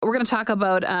we're going to talk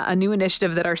about a new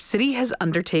initiative that our city has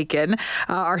undertaken.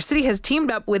 Our city has teamed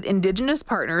up with Indigenous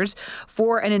partners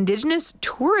for an Indigenous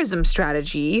tourism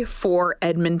strategy for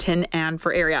Edmonton and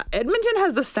for area. Edmonton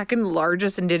has the second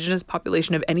largest Indigenous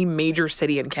population of any major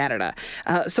city in Canada.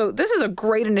 So this is a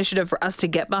great initiative for us to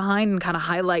get behind and kind of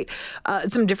highlight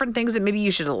some different things that maybe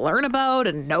you should learn about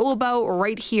and know about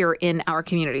right here in our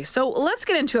community. So let's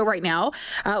get into it right now.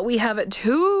 We have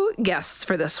two guests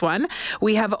for this one.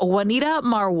 We have Juanita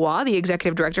Marois, the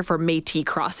Executive Director for Metis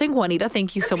Crossing. Juanita,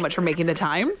 thank you so much for making the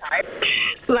time.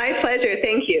 My pleasure.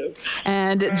 Thank you.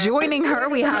 And joining her,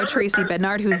 we have Traci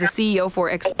Bednard, who's the CEO for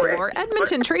Explore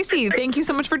Edmonton. Traci, thank you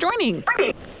so much for joining.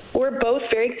 We're both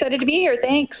very excited to be here.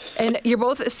 Thanks. And you're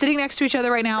both sitting next to each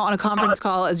other right now on a conference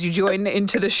call as you join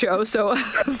into the show. So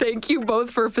thank you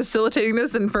both for facilitating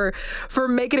this and for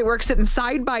making it work, sitting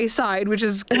side by side, which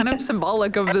is kind of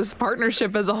symbolic of this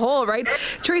partnership as a whole, right?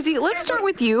 Traci, let's start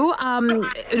with you.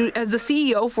 As the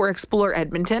CEO for Explore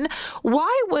Edmonton,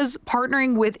 why was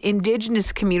partnering with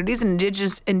Indigenous communities and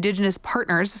Indigenous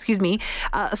partners,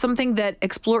 something that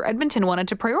Explore Edmonton wanted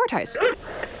to prioritize?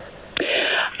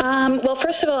 Well,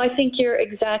 first of all, I think you're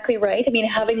exactly right. I mean,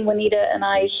 having Juanita and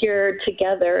I here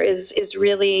together is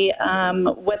really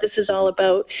what this is all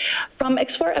about. From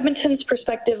Explore Edmonton's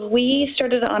perspective, we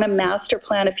started on a master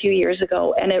plan a few years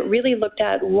ago, and it really looked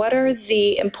at what are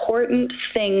the important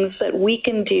things that we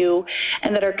can do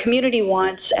and that our community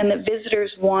wants and that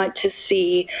visitors want to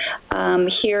see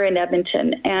here in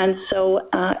Edmonton. And so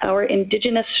our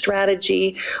Indigenous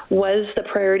strategy was the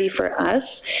priority for us.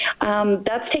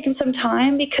 That's taken some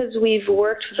time because we've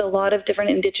worked with a lot of different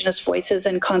Indigenous voices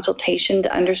in consultation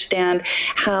to understand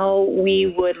how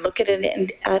we would look at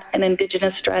an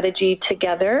Indigenous strategy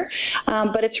together.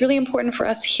 But it's really important for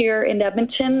us here in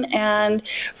Edmonton. And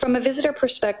from a visitor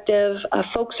perspective,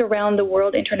 folks around the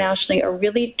world internationally are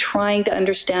really trying to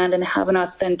understand and have an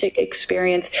authentic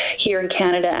experience here in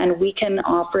Canada. And we can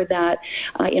offer that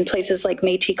in places like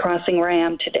Metis Crossing, where I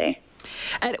am today.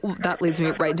 And that leads me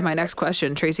right into my next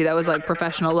question, Traci. That was like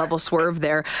professional level swerve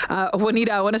there.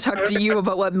 Juanita, I want to talk to you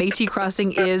about what Metis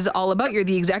Crossing is all about. You're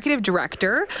the executive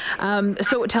director.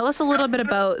 So tell us a little bit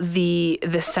about the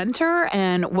center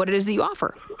and what it is that you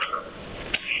offer.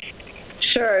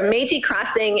 Sure. Metis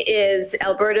Crossing is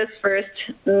Alberta's first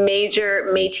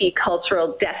major Métis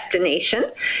cultural destination.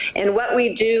 And what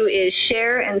we do is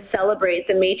share and celebrate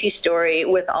the Métis story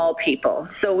with all people.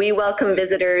 So we welcome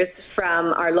visitors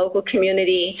from our local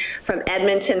community, from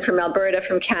Edmonton, from Alberta,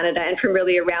 from Canada, and from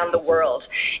really around the world.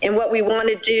 And what we want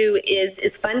to do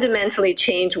is fundamentally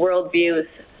change worldviews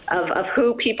of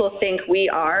who people think we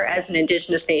are as an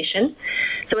Indigenous nation.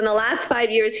 So in the last 5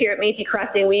 years here at Metis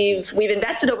Crossing, we've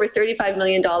invested over $35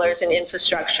 million in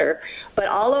infrastructure, but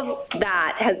all of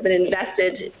that has been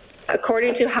invested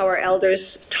according to how our elders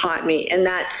taught me, and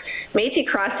that Metis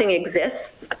Crossing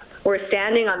exists. We're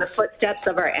standing on the footsteps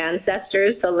of our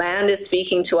ancestors. The land is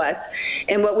speaking to us.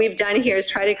 And what we've done here is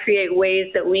try to create ways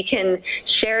that we can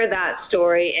share that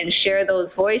story and share those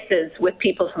voices with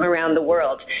people from around the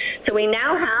world. So we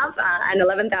now have an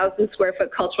 11,000 square foot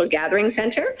cultural gathering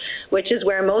center, which is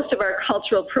where most of our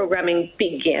cultural programming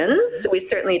begins. We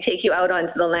certainly take you out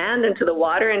onto the land and to the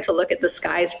water and to look at the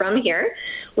skies from here.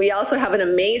 We also have an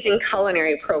amazing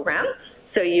culinary program,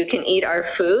 so you can eat our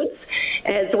foods,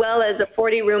 as well as a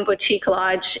 40-room boutique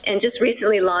lodge, and just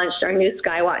recently launched our new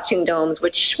sky watching domes,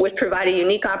 which would provide a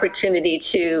unique opportunity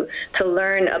to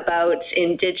learn about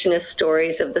Indigenous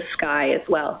stories of the sky as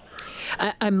well.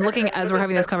 I'm looking, as we're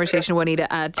having this conversation,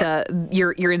 Juanita, at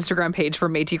your Instagram page for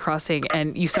Metis Crossing,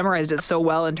 and you summarized it so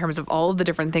well in terms of all of the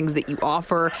different things that you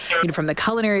offer, from the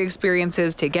culinary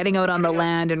experiences to getting out on the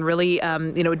land and really,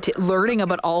 learning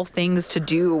about all things to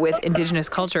do with Indigenous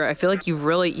culture. I feel like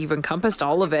you've encompassed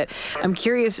all of it. I'm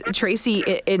curious,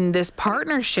 Traci, in this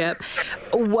partnership,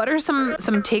 what are some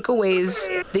takeaways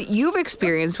that you've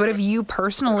experienced? What have you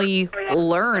personally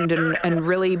learned and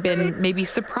really been maybe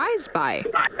surprised by?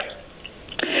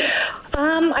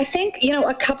 I think,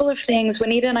 a couple of things.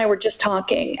 Juanita and I were just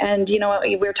talking, and,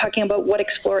 we were talking about what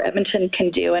Explore Edmonton can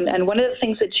do. And one of the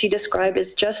things that she described is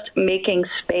just making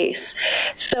space.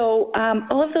 So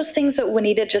all of those things that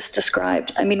Juanita just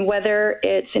described, whether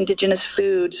it's Indigenous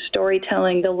food,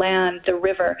 storytelling, the land, the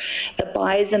river, the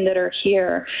bison that are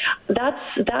here,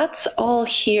 that's all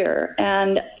here.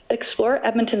 And Explore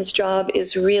Edmonton's job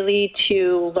is really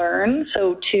to learn,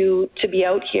 so to be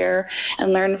out here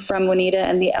and learn from Juanita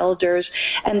and the elders,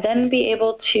 and then be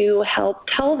able to help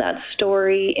tell that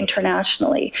story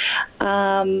internationally.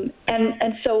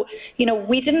 And so,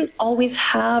 we didn't always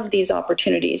have these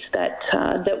opportunities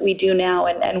that we do now,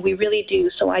 and we really do.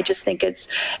 So I just think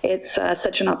it's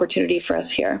such an opportunity for us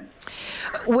here.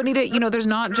 Juanita, there's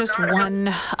not just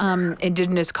one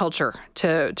Indigenous culture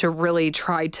to really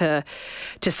try to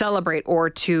celebrate or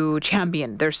to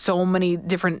champion. There's so many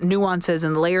different nuances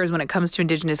and layers when it comes to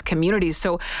Indigenous communities.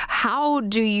 So how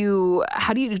do you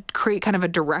create kind of a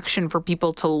direction for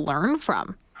people to learn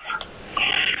from?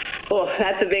 Oh,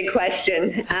 that's a big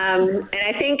question. And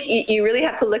I think you really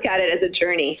have to look at it as a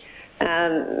journey.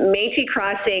 Métis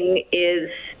Crossing is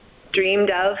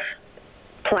dreamed of,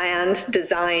 planned,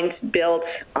 designed, built,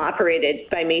 operated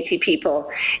by Métis people.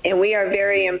 And we are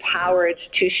very empowered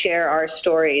to share our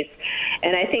stories.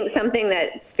 And I think something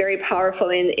that's very powerful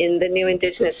in the new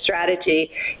Indigenous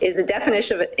strategy is the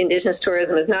definition of Indigenous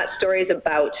tourism is not stories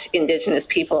about Indigenous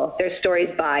people. They're stories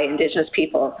by Indigenous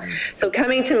people. So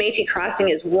coming to Métis Crossing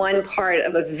is one part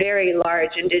of a very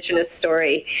large Indigenous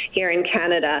story here in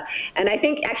Canada. And I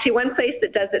think actually one place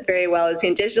that does it very well is the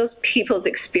Indigenous people's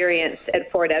experience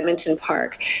at Fort Edmonton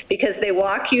Park, because they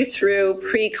walk you through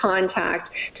pre-contact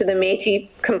to the Métis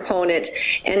component,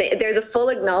 and there's a full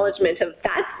acknowledgement of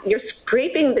that. You're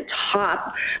scraping the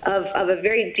top of a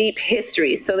very deep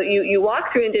history, so that you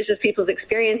walk through Indigenous people's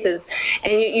experiences,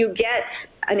 and you get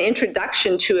an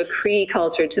introduction to a Cree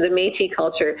culture, to the Métis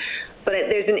culture, but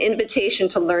there's an invitation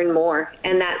to learn more.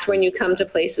 And that's when you come to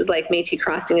places like Métis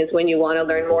Crossing, is when you want to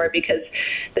learn more, because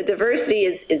the diversity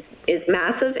is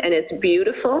massive and it's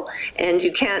beautiful. And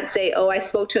you can't say, oh, I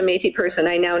spoke to a Métis person,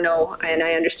 I now know and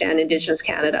I understand Indigenous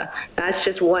Canada. That's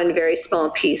just one very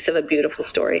small piece of a beautiful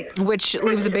story. Which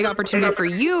leaves a big opportunity for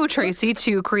you, Traci,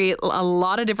 to create a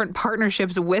lot of different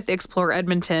partnerships with Explore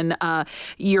Edmonton.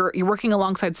 You're working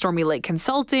alongside Stormy Lake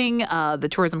Consulting, the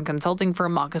tourism consulting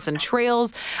firm Moccasin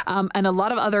Trails, and a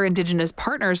lot of other Indigenous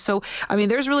partners. So, I mean,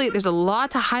 there's a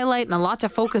lot to highlight and a lot to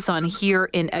focus on here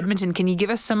in Edmonton. Can you give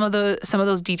us some of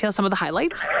those details, some of the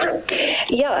highlights?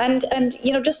 Yeah, and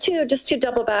just to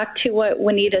double back to what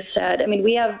Juanita said, I mean,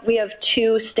 we have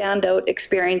two standout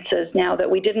experiences now that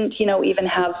we didn't even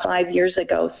have 5 years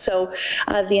ago. So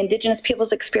the Indigenous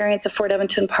Peoples Experience at Fort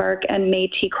Edmonton Park and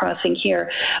Métis Crossing here.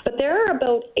 But there are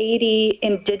about 80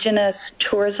 Indigenous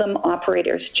tourism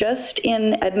operators just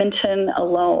in Edmonton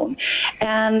alone,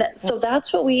 and so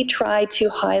that's what we try to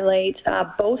highlight,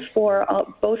 both for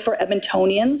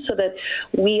Edmontonians, so that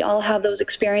we all have those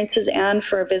experiences, and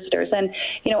for visitors. And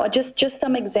just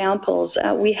some examples.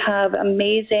 We have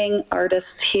amazing artists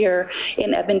here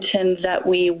in Edmonton that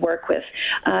we work with.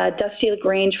 Dusty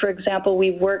LaGrange, for example,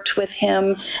 we worked with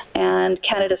him and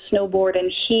Canada Snowboard,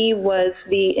 and he's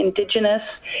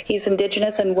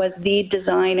Indigenous and was the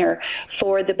designer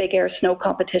for the Big Air Snow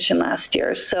competition last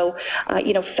year. So,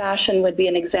 fashion would be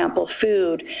an example.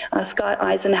 Food. Scott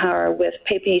Eisenhower with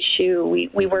Pepe Shoe.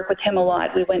 We work with him a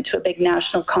lot. We went to a big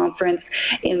national conference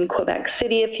in Quebec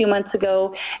City a few months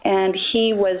ago, and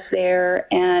he was there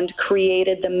and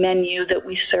created the menu that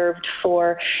we served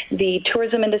for the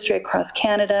tourism industry across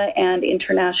Canada and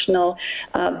international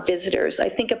visitors. I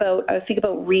think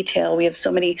about retail. We have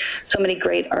so many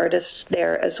great artists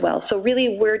there as well. So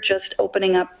really, we're just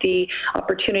opening up the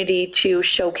opportunity to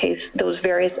showcase those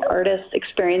various artists'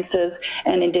 experiences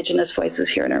and Indigenous voices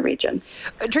here in our region.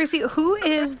 Traci, who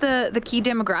is the key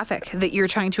demographic that you're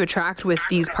trying to attract with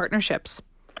these partnerships?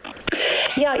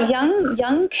 Yeah,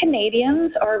 young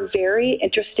Canadians are very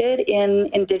interested in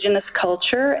Indigenous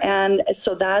culture, and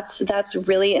so that's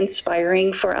really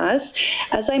inspiring for us.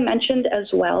 As I mentioned as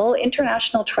well,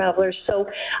 international travelers. So,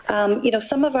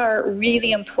 some of our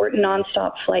really important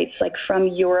nonstop flights, like from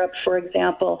Europe, for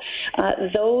example,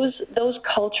 those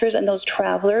cultures and those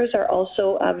travelers are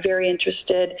also very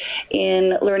interested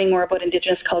in learning more about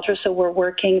Indigenous culture. So we're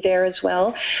working there as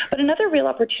well. But another real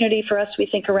opportunity for us, we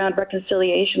think, around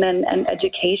reconciliation and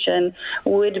education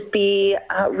would be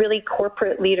really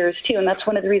corporate leaders too, and that's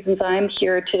one of the reasons I'm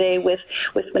here today with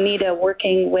Juanita,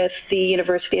 working with the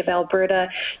University of Alberta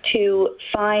to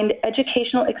find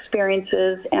educational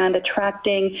experiences and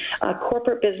attracting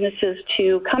corporate businesses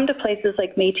to come to places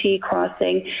like Métis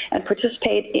Crossing and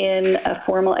participate in a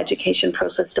formal education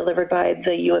process delivered by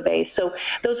the U of A. So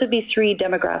those would be three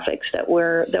demographics that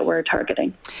we're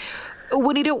targeting.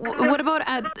 Juanita, what about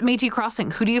at Métis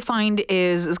Crossing? Who do you find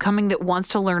is coming that wants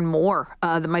to learn more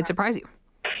that might surprise you?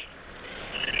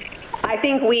 I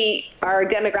think we our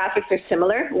demographics are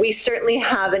similar. We certainly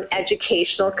have an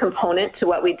educational component to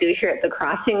what we do here at the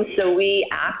Crossing, so we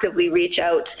actively reach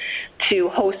out to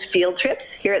host field trips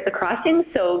here at the Crossing,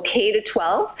 so K to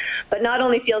 12, but not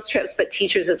only field trips, but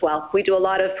teachers as well. We do a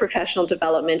lot of professional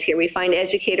development here. We find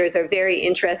educators are very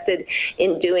interested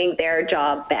in doing their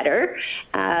job better.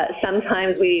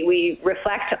 Sometimes we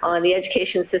reflect on the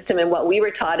education system and what we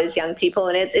were taught as young people,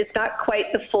 and it's not quite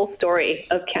the full story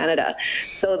of Canada.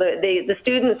 So the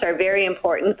students are very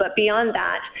important, but beyond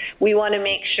that, we want to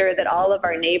make sure that all of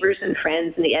our neighbors and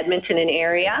friends in the Edmonton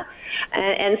area,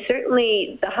 and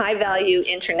certainly the high-value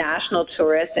international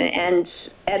tourists, and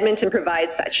Edmonton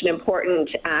provides such an important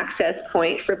access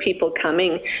point for people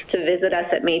coming to visit us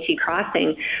at Metis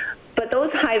Crossing. But those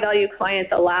high-value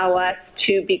clients allow us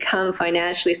to become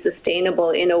financially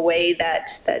sustainable in a way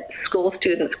that school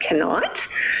students cannot.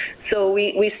 So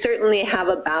we certainly have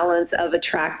a balance of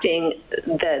attracting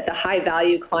the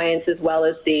high-value clients as well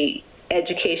as the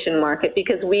education market,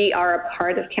 because we are a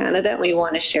part of Canada and we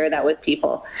want to share that with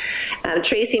people.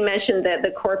 Traci mentioned that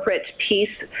the corporate piece,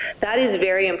 that is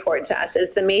very important to us.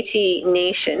 As the Métis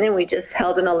Nation, and we just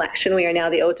held an election, we are now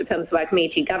the Otipemisiwak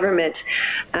Métis government,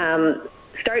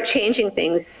 start changing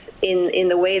things in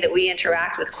the way that we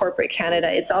interact with corporate Canada.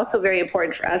 It's also very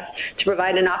important for us to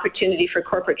provide an opportunity for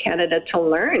corporate Canada to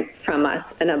learn from us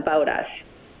and about us.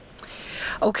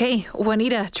 Okay,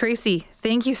 Juanita, Traci,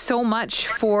 thank you so much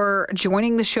for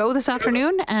joining the show this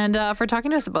afternoon and for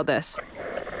talking to us about this.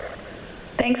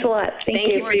 Thanks a lot.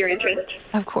 Thank you for your interest.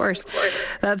 Of course.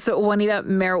 That's Juanita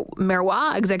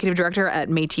Marois, Executive Director at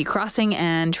Metis Crossing,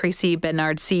 and Traci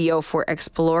Bednard, CEO for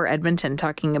Explore Edmonton,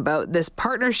 talking about this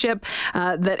partnership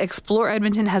that Explore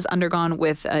Edmonton has undergone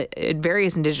with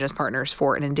various Indigenous partners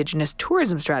for an Indigenous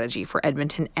tourism strategy for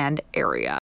Edmonton and area.